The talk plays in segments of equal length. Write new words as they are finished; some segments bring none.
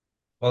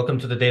Welcome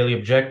to the Daily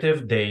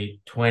Objective, day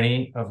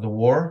 20 of the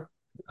war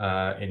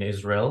in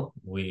Israel.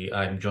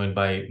 I'm joined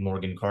by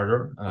Morgan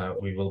Carter.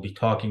 We will be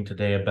talking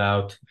today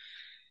about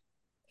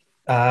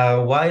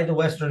why the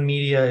Western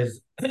media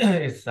is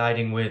is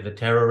siding with the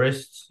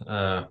terrorists.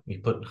 We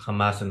put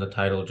Hamas in the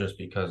title just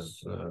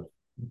because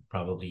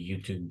probably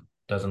YouTube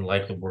doesn't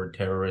like the word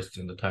terrorists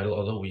in the title,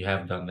 although we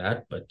have done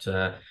that. But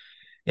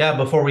yeah,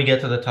 before we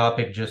get to the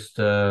topic, just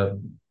a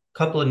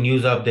couple of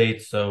news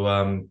updates.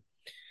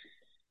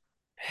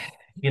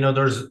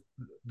 There's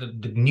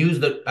the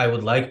news that I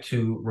would like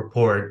to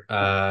report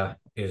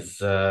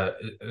is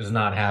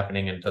not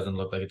happening and it doesn't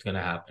look like it's going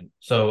to happen.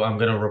 So I'm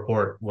going to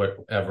report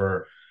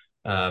whatever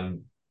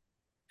um,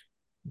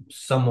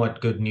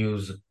 somewhat good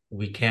news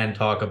we can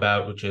talk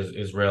about, which is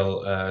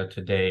Israel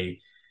today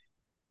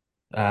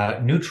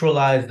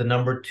neutralized the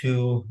number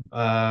two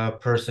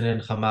person in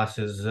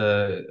Hamas's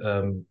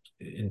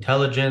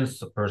intelligence,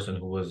 the person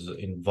who was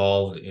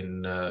involved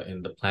in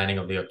the planning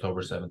of the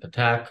October 7th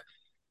attack.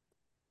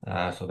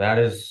 So that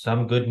is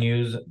some good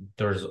news.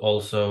 There's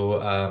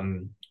also,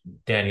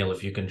 Daniel,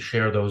 if you can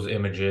share those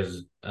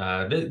images.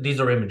 These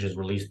are images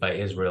released by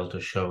Israel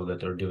to show that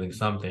they're doing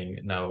something.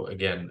 Now,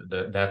 again,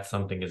 that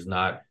something is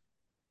not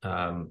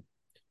um,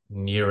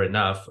 near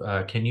enough.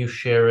 Can you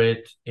share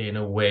it in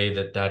a way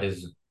that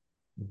is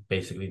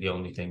basically the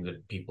only thing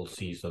that people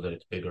see so that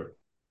it's bigger?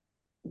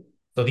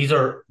 So these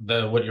are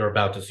what you're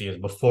about to see is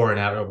before and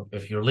after.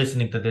 If you're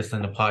listening to this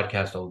in the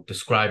podcast, I'll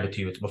describe it to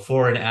you. It's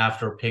before and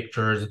after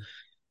pictures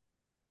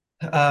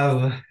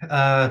of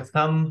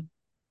some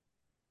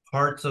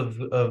parts of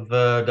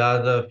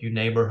Gaza, a few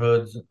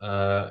neighborhoods.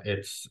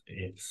 It's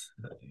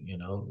you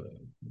know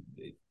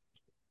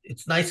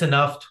it's nice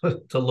enough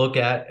to look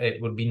at.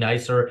 It would be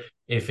nicer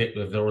if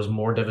there was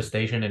more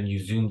devastation and you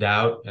zoomed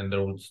out and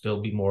there would still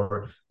be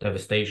more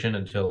devastation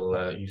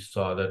until you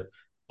saw that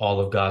all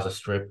of Gaza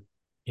Strip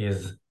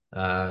is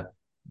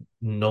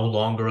no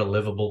longer a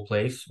livable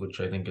place, which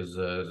I think is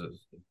the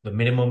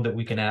minimum that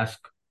we can ask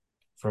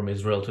from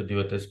Israel to do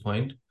at this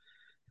point.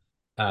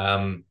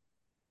 Um,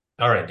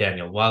 All right,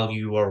 Daniel, while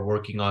you are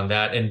working on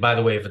that, and by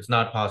the way, if it's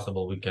not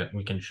possible, we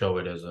can show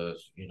it as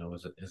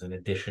as an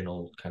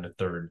additional kind of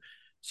third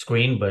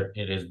screen, but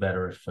it is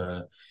better if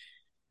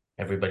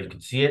everybody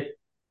can see it.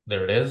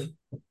 There it is.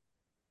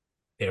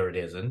 There it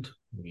isn't.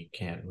 We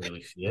can't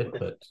really see it,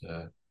 but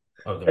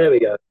oh, there There it we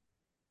go.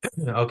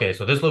 is. Okay,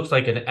 so this looks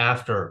like an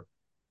after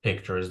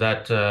picture. Is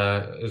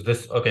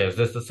this okay? Is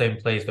this the same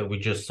place that we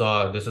just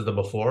saw? This is the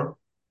before,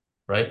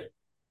 right?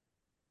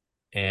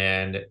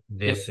 And Yep.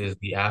 this is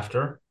the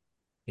after.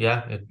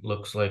 Yeah, it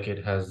looks like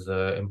it has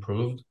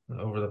improved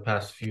over the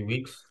past few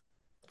weeks.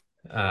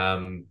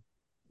 Um,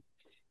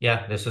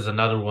 yeah, this is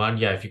another one.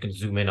 Yeah, if you can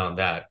zoom in on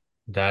that,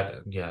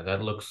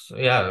 that looks,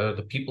 yeah,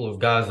 the people of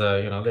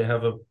Gaza, they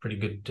have a pretty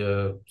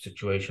good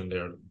situation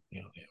there. They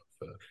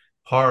have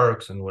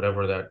parks and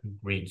whatever that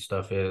green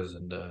stuff is,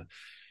 and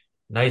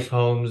nice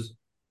homes.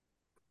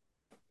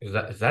 Is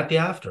that the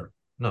after?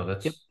 No,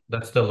 Yep.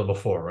 that's still the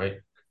before, right?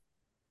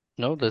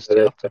 No, that's It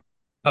the is. Okay.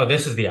 Oh,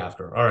 this is the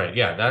after. All right,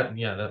 yeah,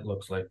 that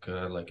looks like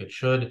it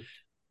should.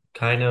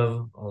 Kind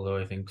of, although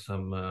I think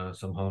some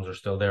homes are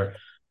still there.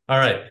 All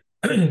right.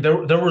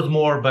 There was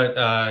more, but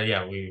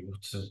yeah,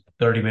 it's a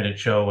 30-minute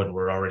show and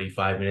we're already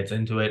 5 minutes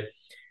into it.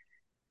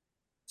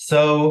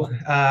 So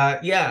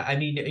yeah, I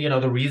mean,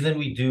 the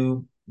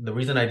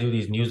reason I do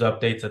these news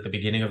updates at the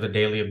beginning of the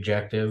daily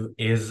objective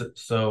is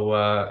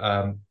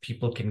so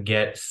people can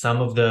get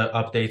some of the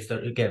updates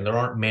that, again, there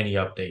aren't many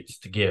updates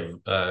to give,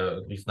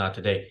 at least not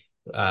today.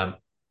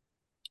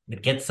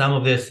 But get some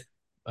of this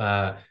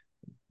uh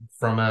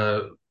from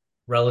a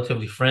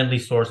relatively friendly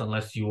source,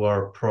 unless you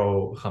are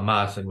pro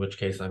Hamas, in which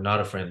case I'm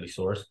not a friendly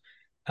source.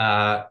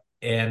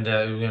 And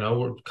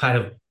we're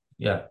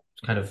yeah,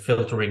 kind of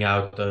filtering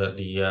out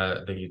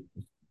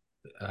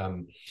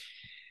um,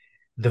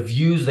 the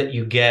views that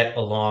you get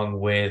along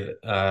with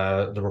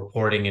the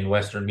reporting in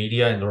Western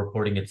media, and the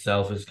reporting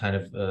itself is kind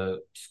of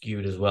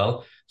skewed as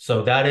well.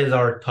 So that is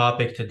our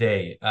topic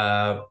today.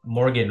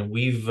 Morgan,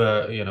 we've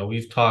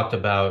talked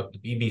about the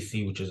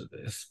BBC, which is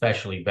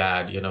especially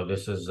bad.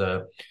 This is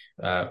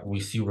we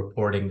see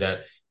reporting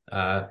that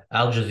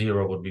Al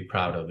Jazeera would be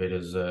proud of. It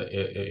is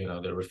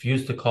they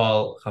refuse to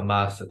call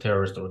Hamas a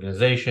terrorist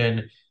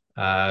organization.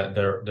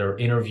 Their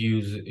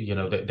interviews,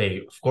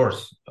 they of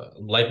course,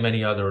 like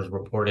many others,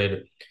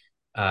 reported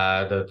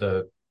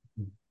the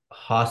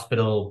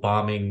hospital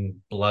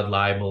bombing blood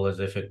libel as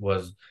if it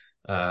was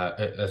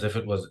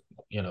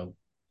you know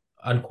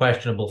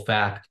unquestionable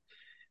fact.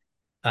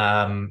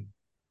 Um,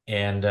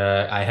 and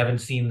I haven't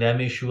seen them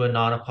issue a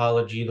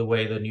non-apology the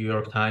way the New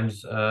York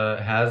Times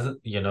has.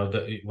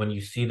 When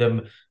you see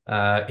them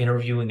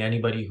interviewing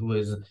anybody who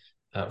is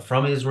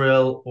from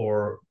Israel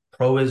or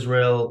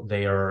pro-Israel,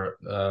 they are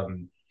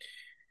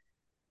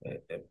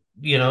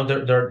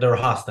they're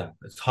hostile.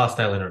 It's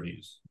hostile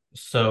interviews.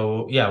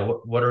 So yeah,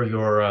 what are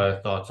your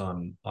thoughts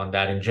on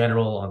that in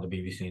general, on the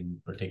BBC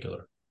in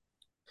particular?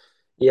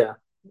 Yeah.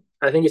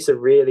 I think it's a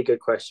really good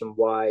question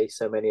why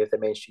so many of the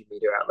mainstream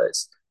media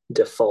outlets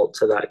default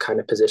to that kind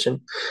of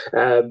position.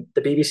 The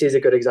BBC is a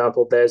good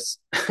example. There's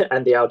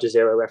and the Al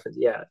Jazeera reference.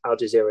 Yeah, Al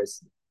Jazeera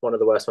is one of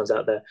the worst ones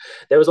out there.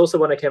 There was also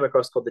one I came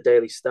across called the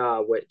Daily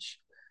Star, which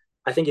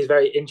I think is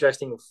very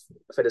interesting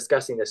for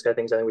discussing this. I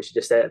think something we should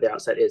just say at the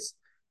outset is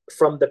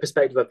from the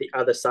perspective of the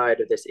other side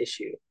of this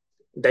issue,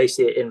 they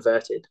see it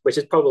inverted, which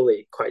is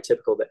probably quite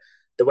typical. But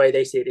the way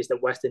they see it is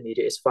that Western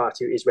media is far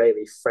too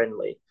Israeli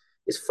friendly,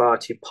 is far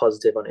too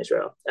positive on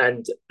Israel.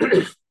 And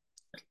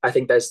I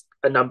think there's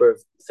a number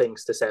of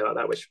things to say about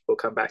that, which we'll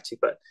come back to.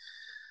 But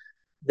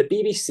the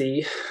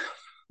BBC,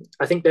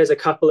 I think there's a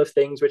couple of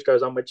things which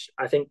goes on, which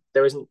I think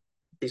there isn't,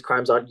 these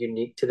crimes aren't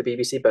unique to the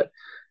BBC, but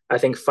I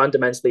think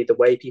fundamentally the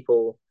way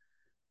people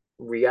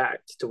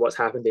react to what's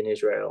happened in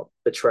Israel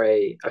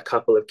betray a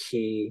couple of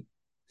key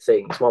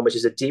things. One, which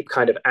is a deep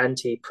kind of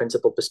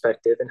anti-principle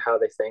perspective in how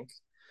they think.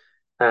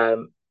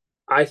 Um,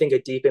 I think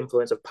a deep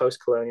influence of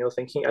post-colonial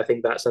thinking. I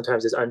think that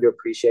sometimes is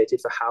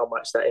underappreciated for how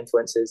much that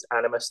influences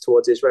animus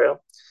towards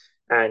Israel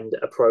and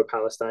a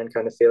pro-Palestine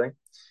kind of feeling.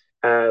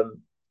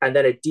 And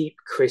then a deep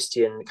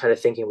Christian kind of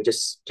thinking, which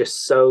is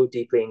just so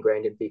deeply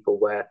ingrained in people,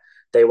 where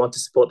they want to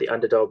support the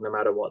underdog no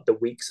matter what, the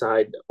weak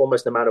side,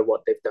 almost no matter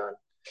what they've done.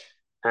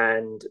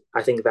 And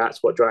I think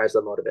that's what drives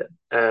a lot of it.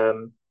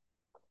 And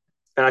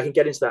I can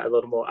get into that a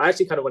little more. I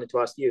actually kind of wanted to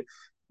ask you,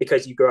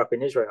 because you grew up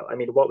in Israel. I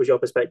mean, what was your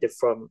perspective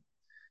from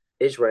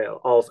Israel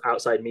of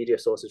outside media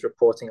sources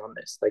reporting on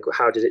this? Like,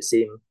 how did it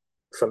seem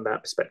from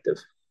that perspective?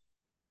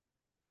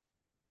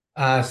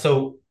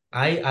 So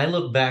I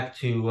look back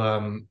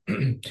to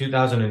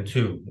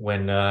 2002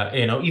 when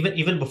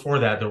even before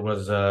that there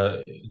was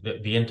the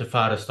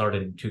Intifada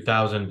started in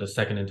 2000, the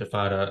second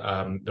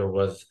Intifada. There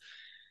was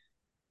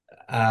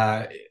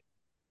uh,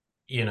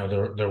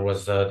 there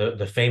was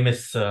the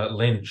famous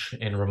lynch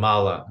in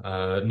Ramallah.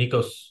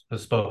 Nikos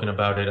has spoken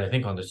about it, I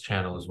think, on this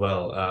channel as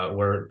well,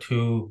 where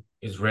two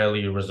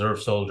Israeli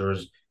reserve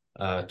soldiers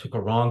took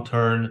a wrong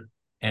turn,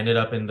 ended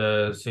up in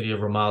the city of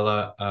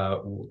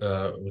Ramallah,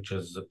 which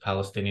is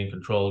Palestinian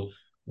controlled,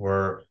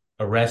 were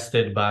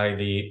arrested by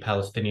the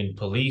Palestinian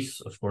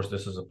police. Of course,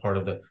 this is a part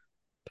of the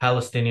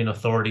Palestinian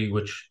Authority,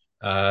 which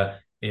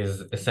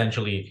is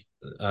essentially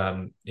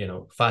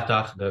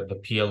Fatah,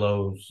 the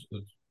PLO's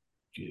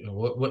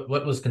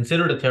what was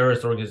considered a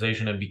terrorist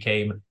organization and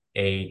became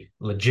a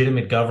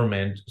legitimate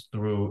government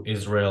through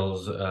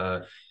Israel's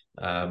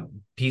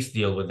peace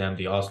deal with them,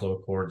 the Oslo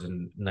Accords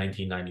in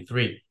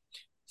 1993.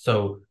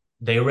 So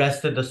they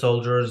arrested the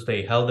soldiers,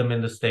 they held them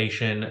in the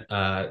station.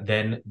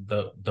 Then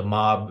the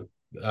mob,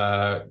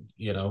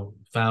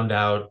 found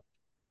out,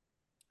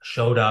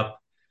 showed up,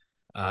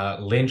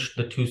 lynched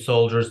the two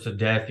soldiers to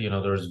death.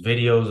 There's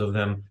videos of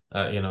them.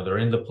 They're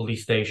in the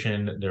police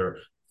station. They're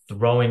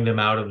throwing them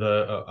out of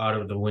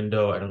the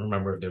window. I don't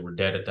remember if they were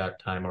dead at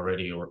that time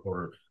already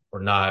or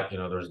not.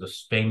 There's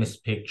this famous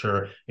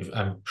picture. If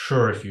I'm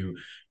sure if you,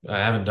 I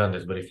haven't done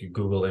this, but if you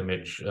Google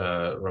image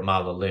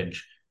Ramallah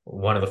lynch,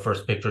 one of the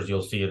first pictures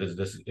you'll see is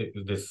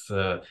this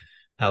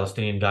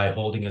Palestinian guy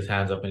holding his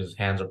hands up, and his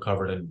hands are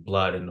covered in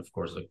blood, and of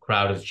course the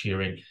crowd is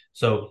cheering.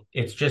 So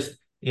it's just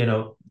and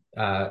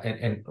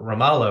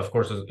Ramallah, of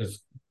course,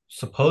 is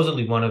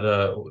supposedly one of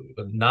the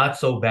not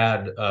so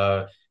bad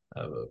uh,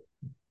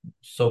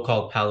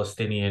 so-called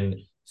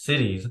Palestinian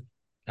cities.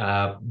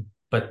 Uh,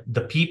 but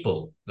the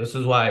people, this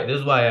is why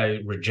I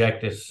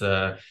reject this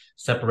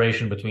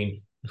separation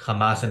between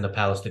Hamas and the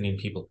Palestinian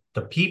people.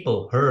 The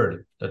people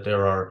heard that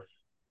there are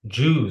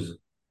Jews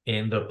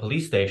in the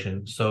police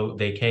station, so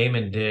they came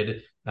and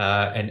did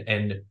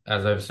and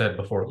as I've said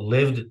before,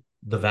 lived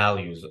the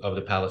values of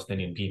the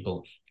Palestinian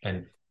people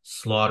and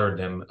slaughtered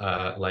them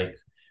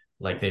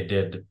like they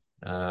did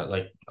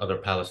like other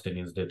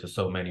Palestinians did to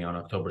so many on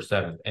October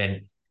 7th.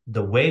 And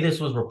the way this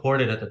was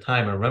reported at the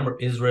time, I remember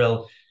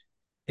Israel's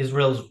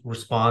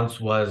response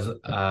was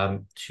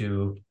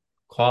to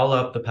call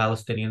up the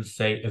Palestinians,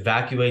 say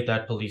evacuate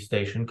that police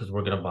station because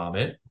we're going to bomb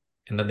it,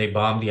 and then they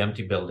bombed the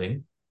empty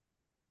building.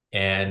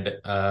 And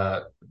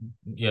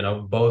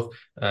both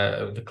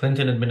the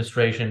Clinton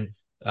administration,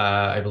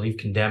 I believe,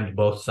 condemned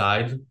both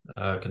sides,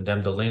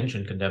 condemned the lynch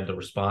and condemned the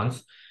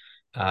response.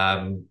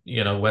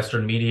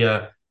 Western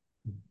media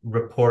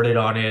reported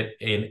on it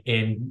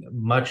in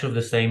much of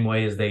the same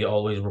way as they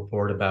always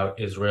report about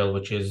Israel,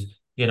 which is,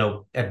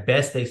 at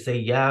best they say,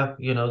 yeah,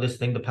 this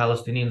thing the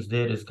Palestinians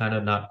did is kind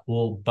of not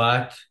cool,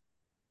 but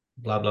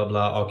blah, blah,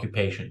 blah,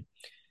 occupation.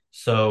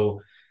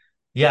 So,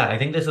 yeah, I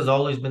think this has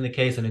always been the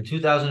case. And in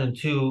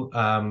 2002,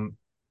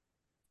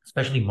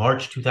 especially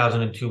March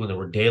 2002, when there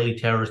were daily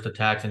terrorist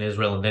attacks in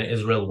Israel, and then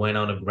Israel went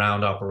on a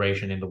ground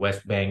operation in the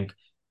West Bank.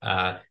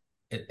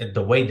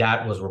 The way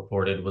that was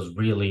reported was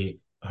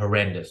really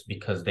horrendous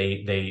because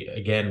they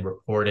again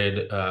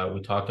reported.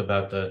 We talked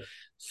about the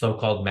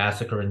so-called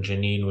massacre in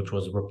Jenin, which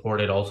was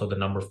reported. Also, the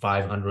number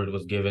 500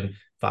 was given,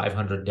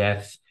 500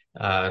 deaths.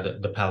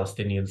 The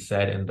Palestinians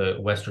said, and the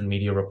Western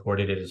media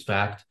reported it as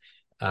fact.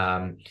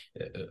 Um,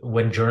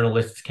 when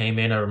journalists came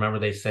in, I remember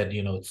they said,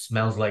 it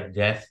smells like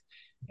death.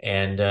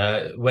 And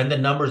when the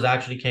numbers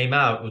actually came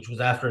out, which was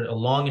after a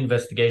long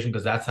investigation,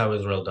 because that's how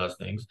Israel does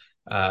things,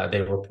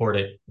 They report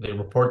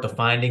the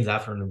findings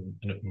after a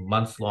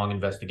months-long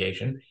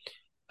investigation.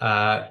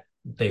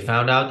 They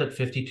found out that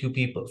 52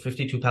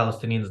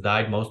 Palestinians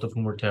died, most of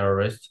whom were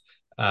terrorists.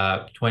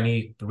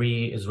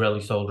 23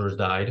 Israeli soldiers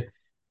died,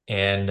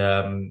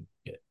 and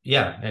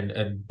yeah,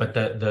 and but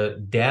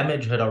the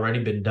damage had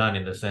already been done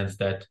in the sense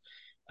that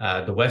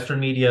the Western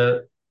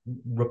media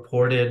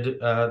reported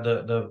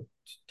the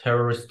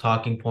terrorist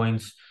talking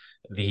points.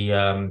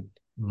 The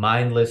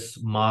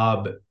mindless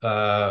mob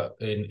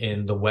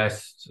in the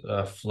West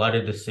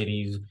flooded the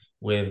cities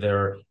with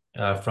their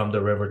from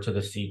the river to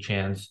the sea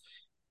chants.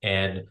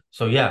 And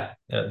so, yeah,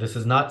 this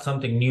is not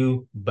something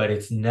new, but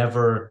it's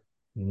never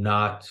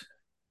not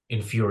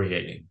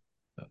infuriating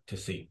to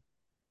see.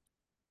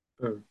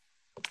 Mm.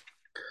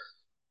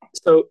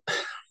 So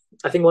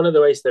I think one of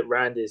the ways that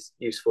Rand is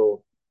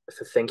useful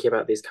for thinking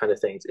about these kind of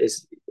things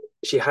is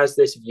she has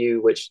this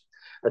view, which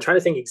I'm trying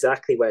to think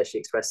exactly where she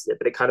expresses it,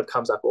 but it kind of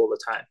comes up all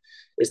the time,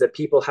 is that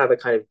people have a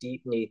kind of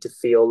deep need to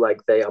feel like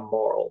they are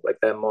moral, like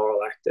they're moral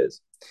actors.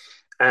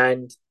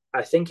 And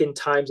I think in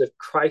times of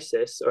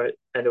crisis or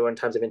in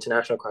times of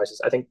international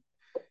crisis, I think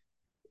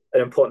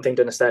an important thing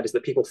to understand is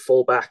that people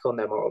fall back on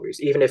their moral views,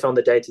 even if on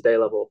the day-to-day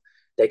level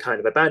they kind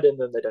of abandon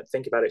them, they don't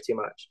think about it too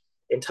much.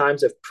 In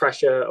times of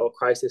pressure or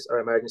crisis or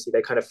emergency,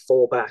 they kind of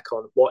fall back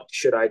on what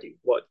should I do?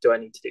 What do I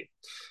need to do?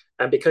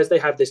 And because they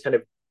have this kind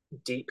of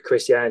deep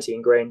Christianity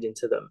ingrained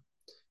into them,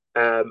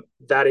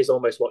 that is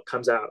almost what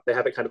comes out. They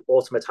have it kind of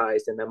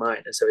automatized in their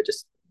mind, and so it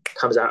just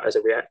comes out as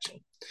a reaction.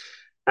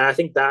 And I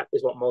think that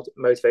is what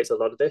motivates a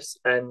lot of this.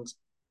 And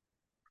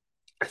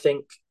I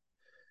think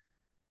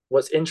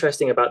what's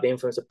interesting about the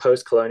influence of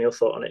post-colonial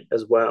thought on it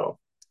as well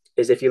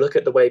is if you look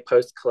at the way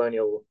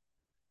post-colonial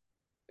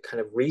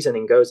kind of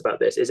reasoning goes about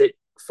this, is it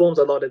forms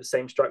a lot of the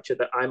same structure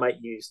that I might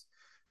use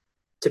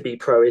to be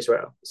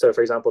pro-Israel. So,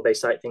 for example, they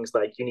cite things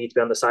like you need to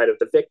be on the side of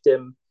the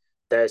victim.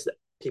 There's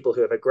people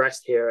who have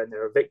aggressed here, and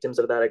there are victims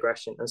of that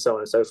aggression, and so on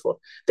and so forth.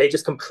 They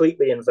just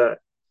completely invert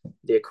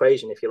the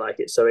equation, if you like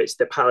it. So it's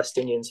the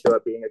Palestinians who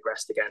are being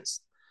aggressed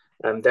against.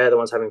 They're the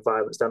ones having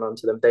violence done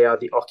onto them. They are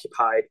the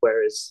occupied,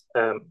 whereas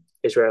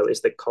Israel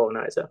is the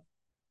colonizer.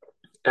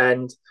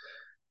 And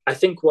I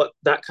think what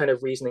that kind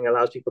of reasoning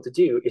allows people to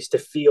do is to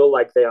feel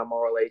like they are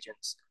moral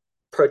agents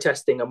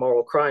protesting a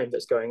moral crime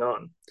that's going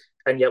on.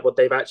 And yet what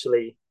they are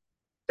actually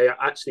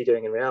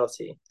doing in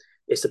reality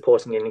is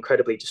supporting an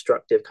incredibly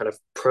destructive kind of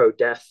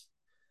pro-death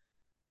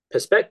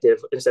perspective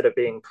instead of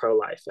being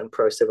pro-life and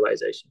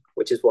pro-civilization,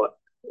 which is what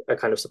a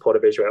kind of support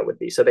of Israel would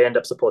be. So they end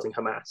up supporting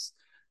Hamas,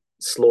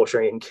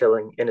 slaughtering and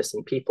killing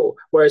innocent people,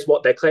 whereas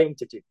what they're claiming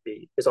to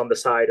be is on the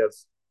side of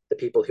the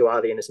people who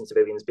are the innocent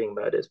civilians being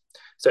murdered.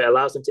 So it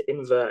allows them to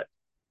invert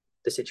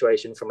the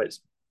situation from its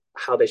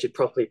how they should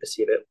properly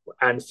perceive it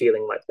and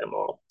feeling like they're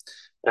moral.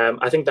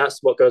 I think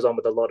that's what goes on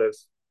with a lot of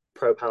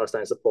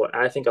pro-Palestine support.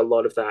 And I think a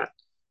lot of that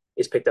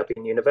is picked up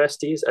in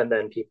universities, and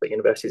then people at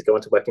universities go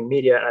on to work in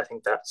media. And I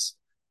think that's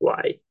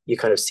why you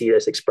kind of see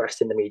this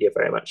expressed in the media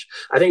very much.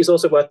 I think it's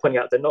also worth pointing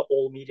out that not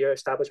all media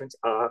establishments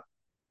are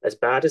as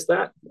bad as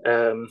that.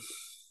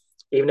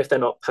 Even if they're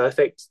not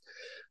perfect,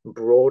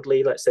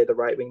 broadly, let's say the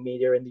right-wing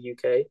media in the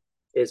UK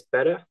is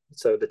better.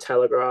 So the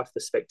Telegraph,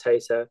 the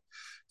Spectator,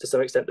 to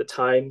some extent the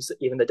Times,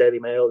 even the Daily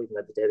Mail, even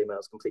though the Daily Mail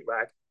is a complete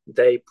rag,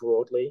 they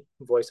broadly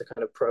voice a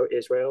kind of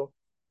pro-Israel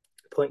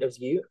point of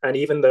view. And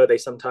even though they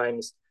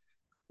sometimes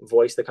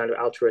voice the kind of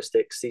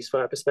altruistic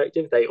ceasefire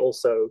perspective, they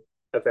also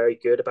are very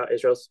good about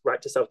Israel's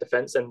right to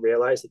self-defense and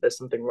realize that there's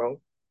something wrong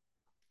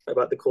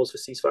about the calls for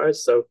ceasefires.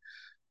 So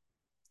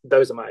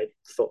those are my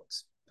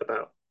thoughts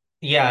about.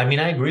 Yeah, I mean,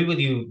 I agree with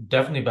you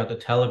definitely about the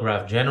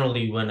Telegraph.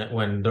 Generally,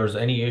 when there's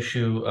any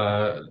issue,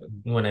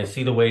 when I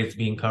see the way it's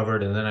being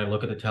covered, and then I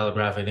look at the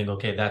Telegraph, I think,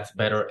 okay, that's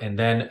better. And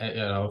then,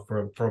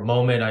 for a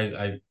moment,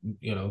 I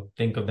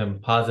think of them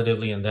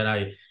positively, and then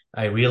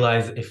I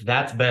realize if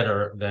that's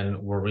better,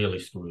 then we're really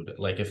screwed.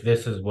 Like if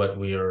this is what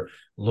we are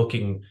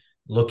looking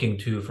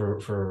to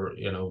for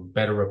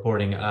better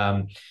reporting.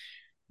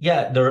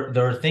 Yeah,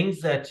 there are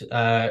things that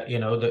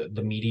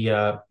the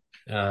media.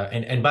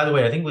 And by the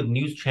way, I think with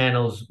news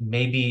channels,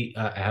 maybe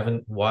I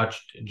haven't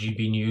watched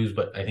GB News,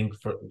 but I think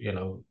for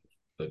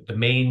the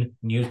main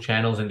news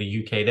channels in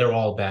the UK, they're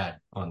all bad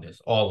on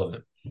this, all of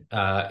them.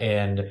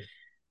 And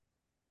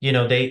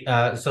they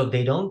so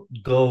they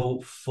don't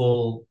go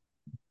full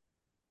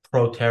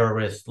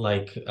pro-terrorist,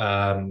 like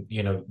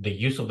the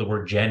use of the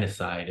word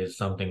genocide is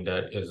something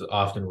that is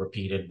often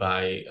repeated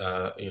by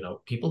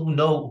people who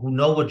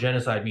know what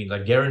genocide means. I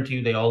guarantee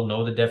you they all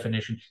know the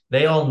definition.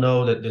 They all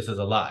know that this is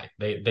a lie.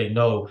 They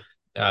know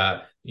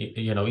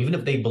even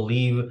if they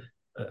believe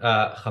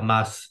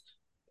Hamas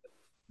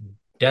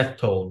death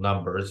toll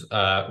numbers,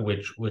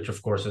 which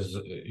of course is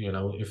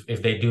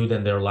if they do,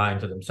 then they're lying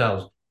to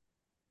themselves.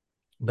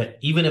 But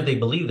even if they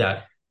believe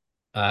that,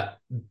 uh,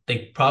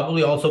 they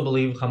probably also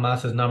believe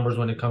Hamas's numbers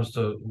when it comes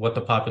to what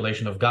the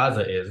population of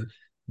Gaza is.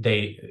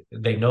 They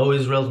know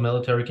Israel's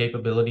military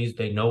capabilities.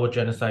 They know what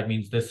genocide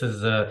means. This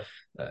is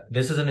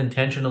an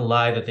intentional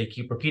lie that they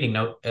keep repeating.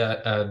 Now,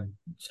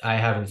 I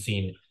haven't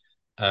seen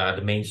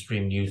the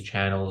mainstream news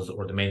channels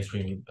or the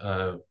mainstream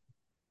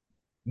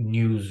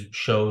news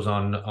shows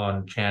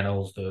on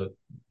channels, the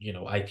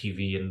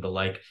ITV and the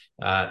like,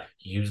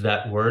 use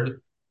that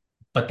word,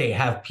 but they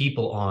have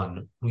people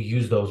on who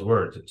use those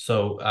words.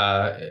 So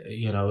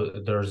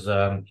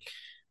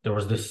there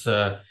was this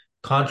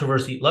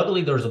controversy.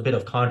 Luckily, there's a bit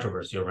of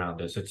controversy around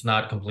this. It's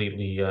not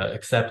completely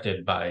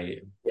accepted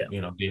by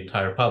Yeah. the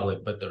entire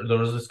public, but there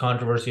was this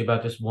controversy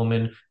about this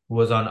woman who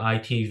was on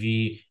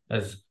ITV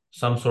as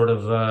some sort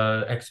of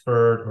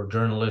expert or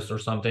journalist or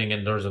something,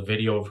 and there's a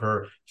video of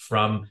her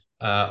from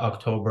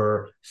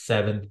October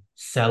 7th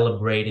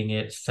celebrating,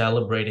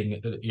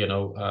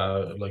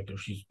 like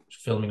she's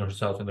filming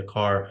herself in the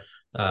car,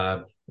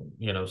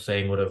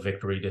 saying what a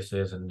victory this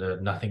is and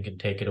nothing can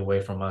take it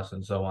away from us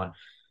and so on.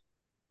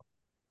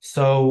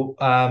 So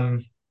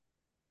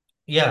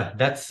yeah,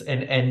 that's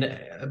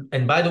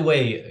and by the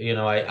way,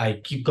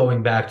 I keep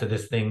going back to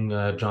this thing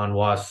John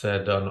Wass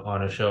said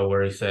on a show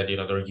where he said,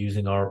 they're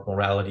using our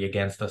morality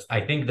against us.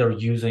 I think they're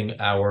using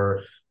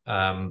our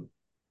um,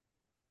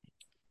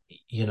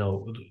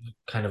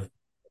 kind of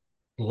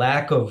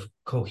lack of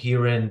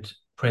coherent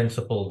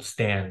principled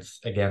stance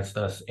against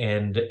us,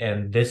 and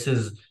this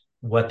is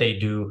what they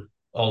do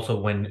also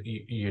when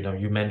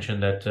you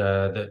mentioned that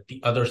the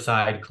other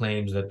side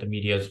claims that the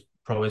media is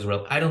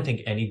pro-Israel. I don't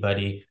think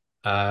anybody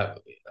uh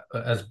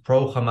as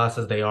pro-Hamas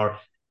as they are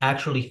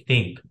actually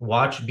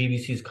watch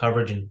BBC's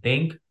coverage and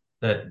think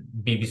that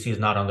BBC is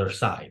not on their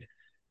side,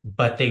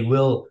 but they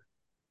will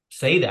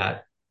say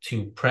that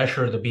to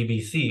pressure the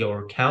BBC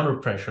or counter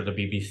pressure the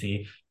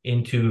BBC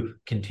into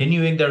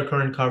continuing their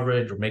current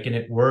coverage or making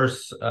it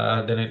worse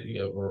than it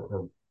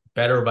or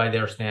better by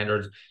their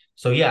standards.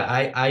 So yeah,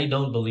 I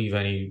don't believe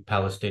any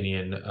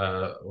Palestinian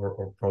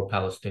or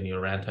pro-Palestinian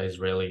or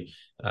anti-Israeli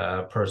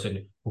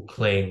person who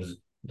claims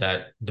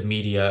that the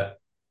media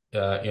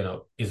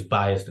is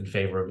biased in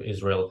favor of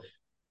Israel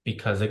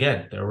because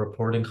again they're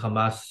reporting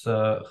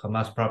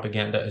Hamas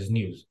propaganda as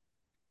news.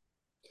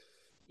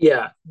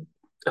 Yeah,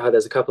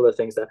 there's a couple of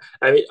things there.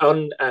 I mean,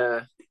 on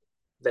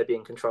there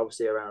being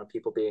controversy around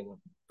people being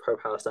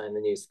pro-Palestine in the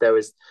news, there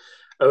was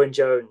Owen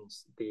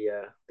Jones, the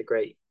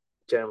great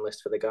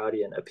journalist for the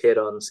Guardian, appeared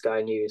on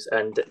Sky News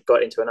and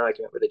got into an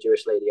argument with a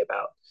Jewish lady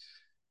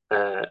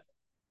about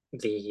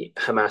the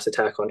Hamas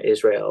attack on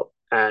Israel.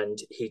 And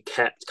he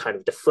kept kind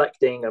of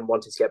deflecting and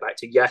wanting to get back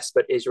to, yes,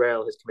 but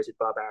Israel has committed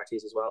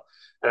barbarities as well.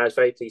 And I was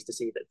very pleased to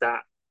see that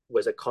that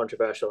was a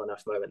controversial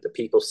enough moment that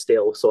people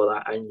still saw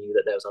that and knew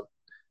that there was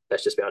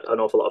let's just be honest,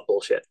 an awful lot of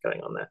bullshit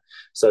going on there.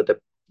 So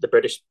the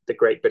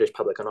great British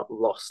public are not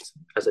lost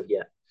as of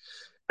yet.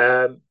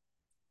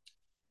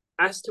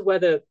 As to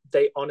whether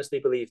they honestly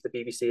believe the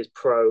BBC is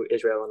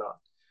pro-Israel or not,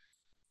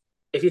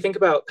 if you think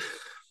about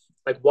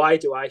like why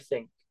do I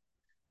think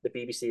the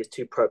BBC is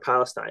too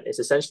pro-Palestine? It's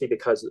essentially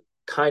because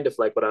kind of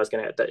like what I was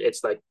going to, that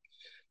it's to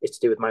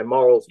do with my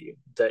moral view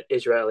that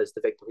Israel is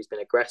the victim who's been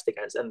aggressed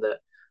against, and that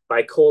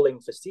by calling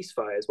for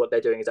ceasefires, what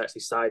they're doing is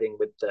actually siding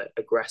with the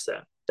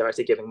aggressor. They're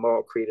actually giving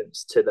moral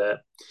credence to the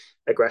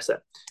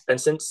aggressor. And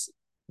since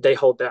they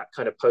hold that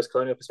kind of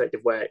post-colonial perspective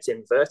where it's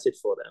inverted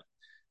for them,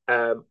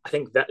 I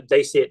think that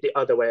they see it the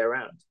other way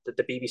around, that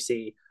the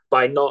BBC,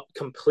 by not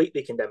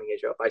completely condemning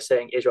Israel, by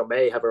saying Israel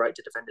may have a right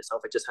to defend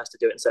itself, it just has to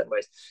do it in certain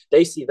ways,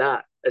 they see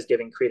that as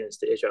giving credence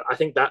to Israel. I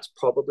think that's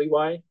probably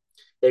why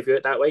they view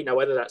it that way. Now,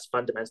 whether that's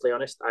fundamentally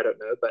honest, I don't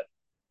know, but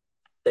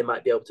they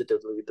might be able to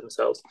delude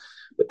themselves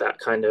with that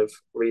kind of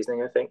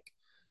reasoning, I think.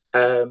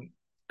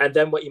 And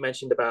then what you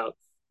mentioned about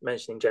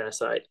mentioning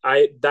genocide,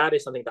 that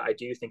is something that I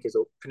do think is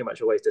pretty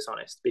much always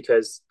dishonest,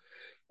 because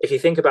if you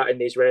think about in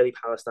the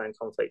Israeli-Palestine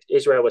conflict,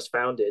 Israel was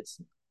founded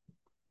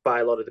by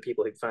a lot of the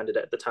people who founded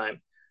it at the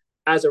time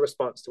as a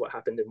response to what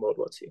happened in World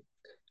War II.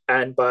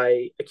 And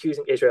by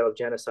accusing Israel of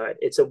genocide,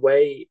 it's a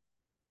way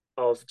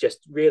of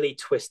just really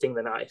twisting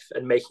the knife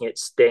and making it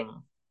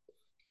sting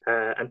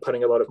and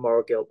putting a lot of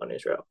moral guilt on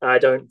Israel. And I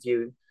don't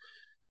view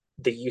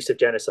the use of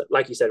genocide,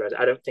 like you said, Rez,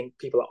 I don't think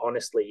people are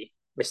honestly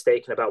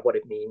mistaken about what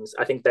it means.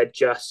 I think they're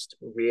just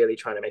really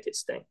trying to make it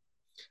sting.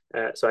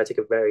 So I take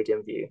a very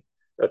dim view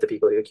of the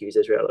people who accuse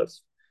Israel of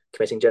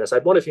committing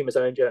genocide, one of whom is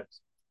Owen Jones.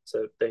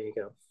 So there you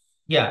go.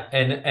 Yeah,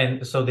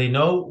 and so they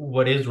know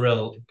what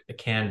Israel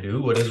can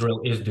do, what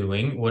Israel is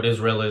doing, what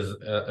Israel is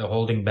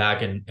holding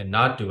back and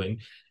not doing.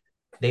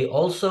 They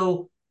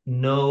also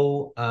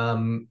know,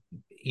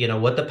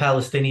 what the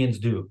Palestinians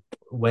do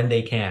when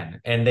they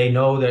can, and they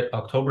know that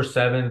October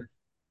 7th,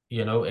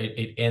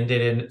 it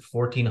ended in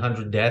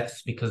 1,400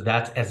 deaths because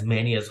that's as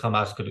many as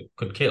Hamas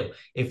could kill.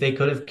 If they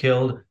could have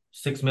killed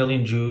 6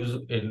 million Jews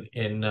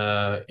in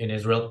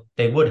Israel,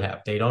 they would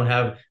have. They don't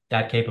have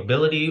that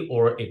capability,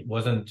 or it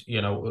wasn't,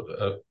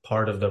 a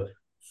part of the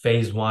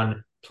phase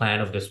one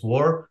plan of this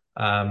war.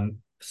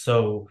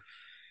 So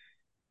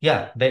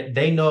yeah,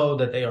 they know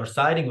that they are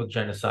siding with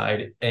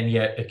genocide and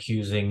yet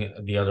accusing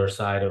the other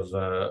side of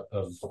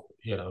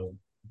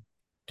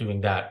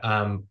doing that.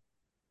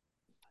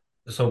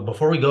 So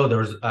before we go,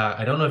 there's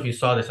I don't know if you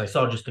saw this. I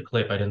saw just a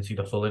clip. I didn't see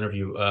the full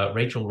interview.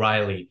 Rachel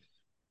Riley,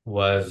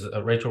 was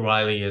Rachel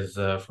Riley is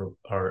for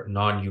our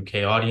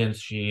non-UK audience.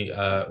 She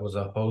was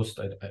a host.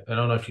 I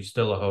don't know if she's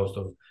still a host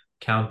of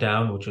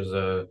Countdown, which is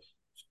a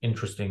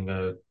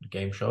interesting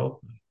game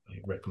show. I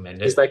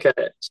recommend She's it. like a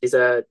she's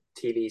a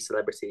TV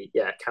celebrity.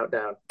 Yeah,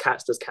 Countdown.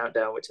 Cats does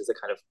Countdown, which is a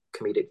kind of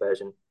comedic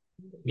version.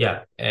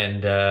 Yeah. Yeah,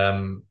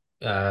 and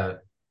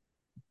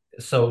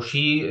so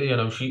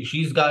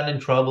she's gotten in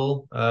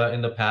trouble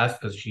in the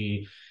past because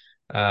she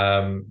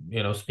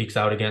speaks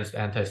out against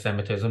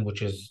anti-Semitism,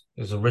 which is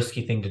a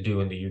risky thing to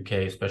do in the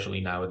UK,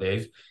 especially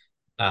nowadays.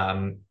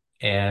 Um,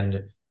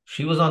 and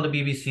she was on the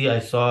BBC. I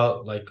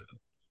saw like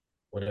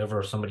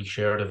whatever somebody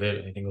shared of it.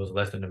 I think it was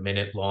less than a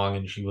minute long,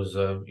 and she was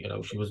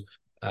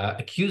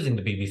accusing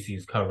the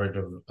BBC's coverage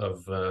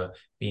of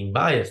being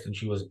biased. And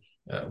she was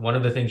one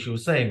of the things she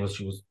was saying was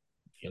she was,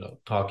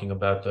 talking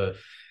about the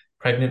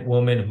pregnant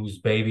woman whose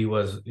baby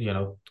was,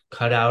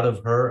 cut out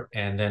of her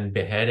and then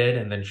beheaded,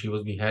 and then she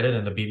was beheaded,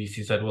 and the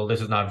BBC said, "Well,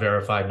 this is not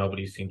verified.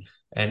 Nobody's seen."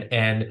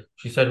 And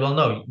she said, "Well,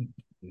 no,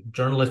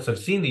 journalists have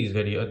seen these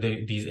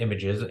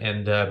images,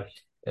 and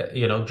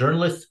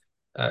journalists."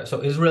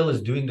 So Israel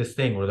is doing this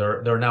thing where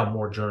there are now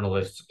more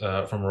journalists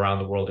from around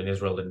the world in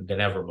Israel than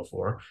ever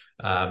before,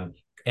 and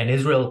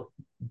Israel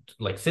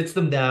like sits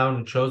them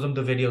down, shows them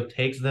the video,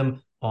 takes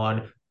them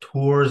on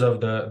tours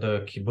of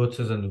the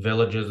kibbutzes and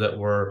villages that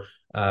were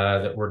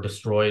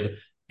destroyed,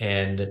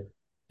 and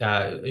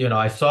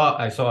I saw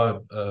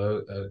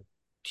a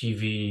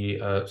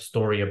TV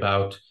story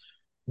about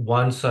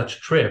one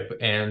such trip,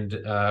 and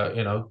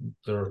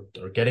they're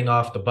getting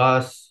off the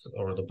bus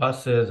or the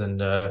buses, and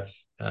the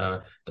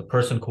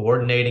person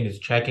coordinating is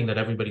checking that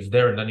everybody's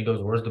there, and then he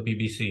goes, "Where's the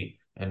BBC?"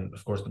 And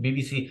of course, the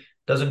BBC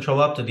doesn't show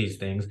up to these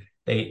things.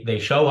 They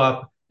show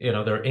up,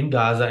 they're in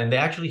Gaza, and they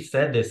actually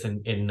said this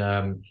in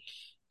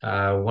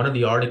one of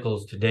the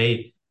articles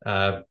today.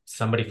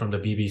 Somebody from the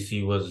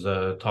BBC was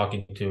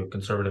talking to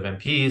conservative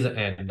MPs,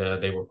 and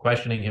they were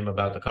questioning him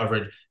about the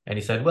coverage. And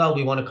he said, "Well,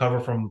 we want to cover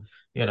from,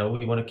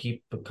 we want to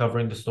keep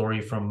covering the story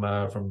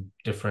from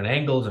different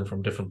angles and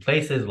from different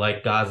places,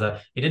 like Gaza."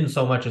 He didn't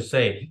so much as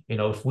say,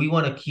 if we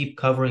want to keep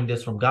covering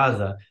this from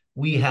Gaza,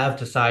 we have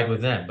to side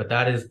with them. But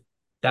that is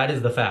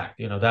the fact.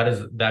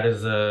 That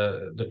is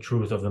the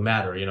truth of the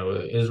matter.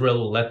 Israel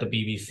will let the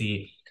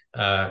BBC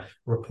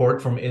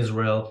report from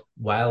Israel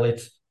while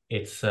it's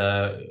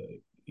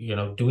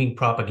doing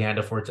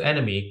propaganda for its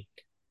enemy.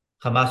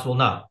 Hamas will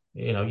not.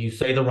 You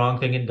say the wrong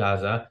thing in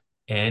Gaza,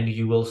 and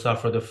you will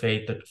suffer the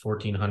fate that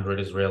 1,400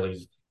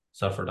 Israelis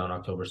suffered on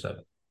October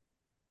 7th.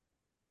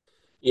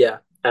 Yeah.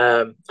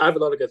 I have a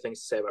lot of good things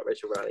to say about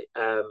Rachel Riley.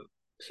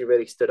 She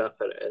really stood up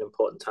at an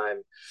important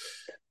time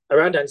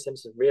around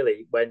anti-Semitism,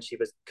 really, when she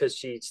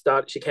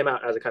came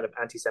out as a kind of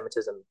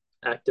anti-Semitism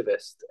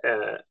activist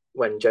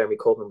when Jeremy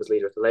Corbyn was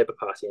leader of the Labour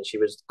Party,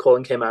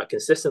 and came out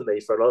consistently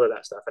for a lot of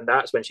that stuff, and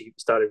that's when she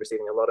started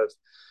receiving a lot of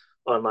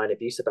online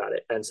abuse about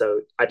it. And so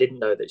I didn't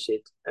know that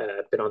she'd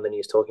been on the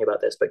news talking about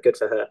this, but good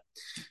for her.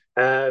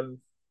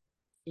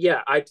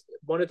 Yeah, I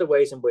one of the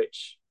ways in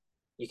which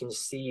you can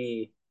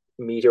see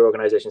media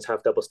organizations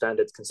have double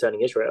standards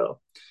concerning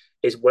Israel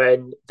is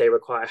when they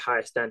require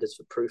higher standards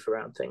for proof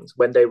around things,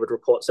 when they would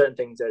report certain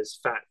things as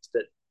fact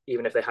that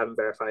even if they haven't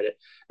verified it,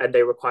 and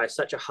they require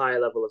such a higher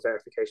level of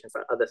verification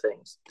for other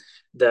things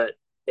that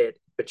it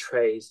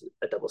betrays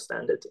a double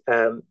standard.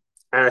 And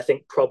I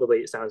think probably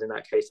it sounds in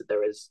that case that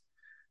there is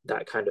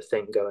that kind of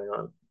thing going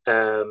on.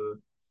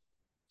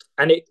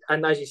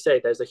 And as you say,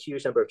 there's a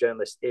huge number of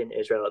journalists in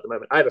Israel at the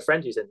moment. I have a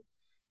friend who's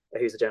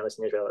a journalist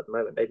in Israel at the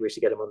moment. Maybe we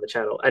should get him on the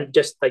channel. And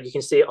just like you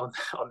can see it on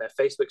their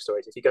Facebook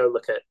stories. If you go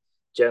look at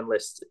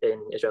journalists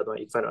in Israel at the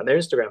moment, you can find it on their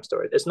Instagram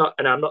story. It's not,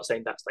 and I'm not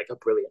saying that's like a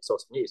brilliant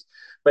source of news,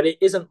 but it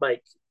isn't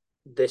like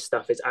this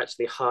stuff is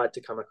actually hard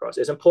to come across.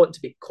 It's important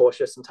to be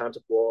cautious in times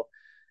of war.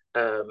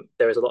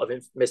 There is a lot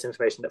of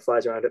misinformation that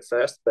flies around at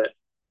first, but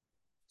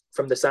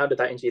from the sound of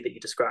that interview that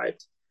you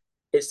described,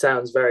 it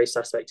sounds very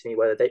suspect to me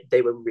whether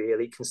they were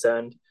really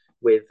concerned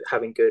with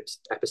having good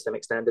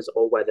epistemic standards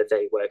or whether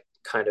they were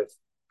kind of,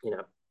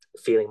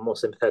 feeling more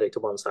sympathetic to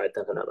one side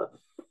than another.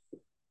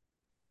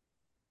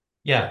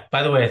 Yeah,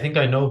 by the way, I think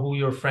I know who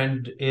your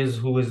friend is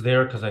who is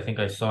there because I think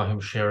I saw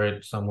him share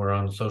it somewhere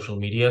on social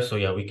media. So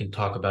yeah, we can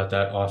talk about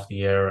that off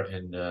the air,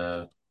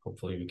 and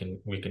hopefully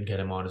we can get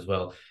him on as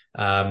well.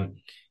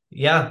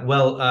 Yeah,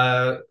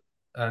 well,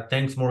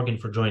 thanks Morgan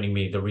for joining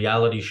me. The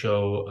reality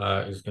show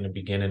is going to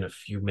begin in a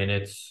few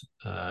minutes.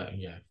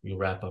 Yeah, we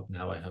wrap up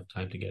now. I have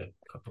time to get a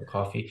cup of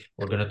coffee.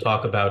 We're going to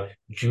talk about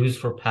Jews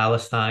for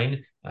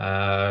Palestine.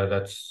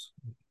 That's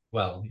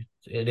well,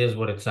 it is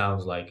what it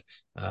sounds like.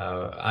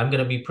 I'm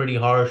going to be pretty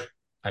harsh.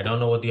 I don't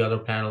know what the other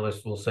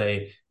panelists will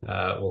say.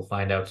 We'll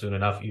find out soon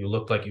enough. You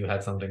look like you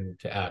had something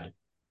to add.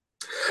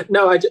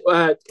 No,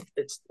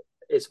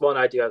 it's one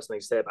I do have something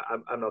to say about.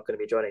 I'm not going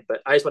to be joining,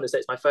 but I just want to say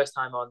it's my first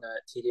time on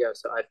TDO,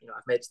 so I've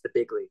made it to the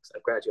big leagues.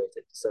 I've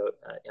graduated, so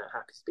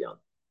happy to be on.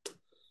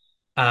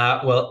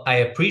 Well, I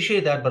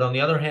appreciate that, but on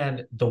the other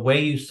hand, the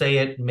way you say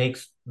it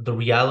makes the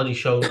reality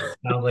show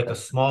sound like a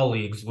small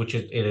leagues, which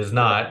it is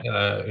not.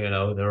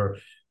 They're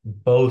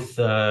both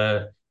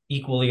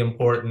equally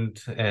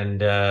important.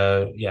 And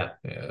yeah,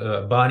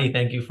 Bonnie,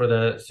 thank you for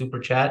the super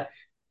chat.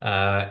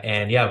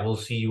 And yeah, we'll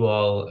see you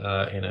all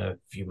in a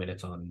few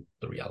minutes on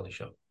the reality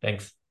show.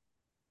 Thanks.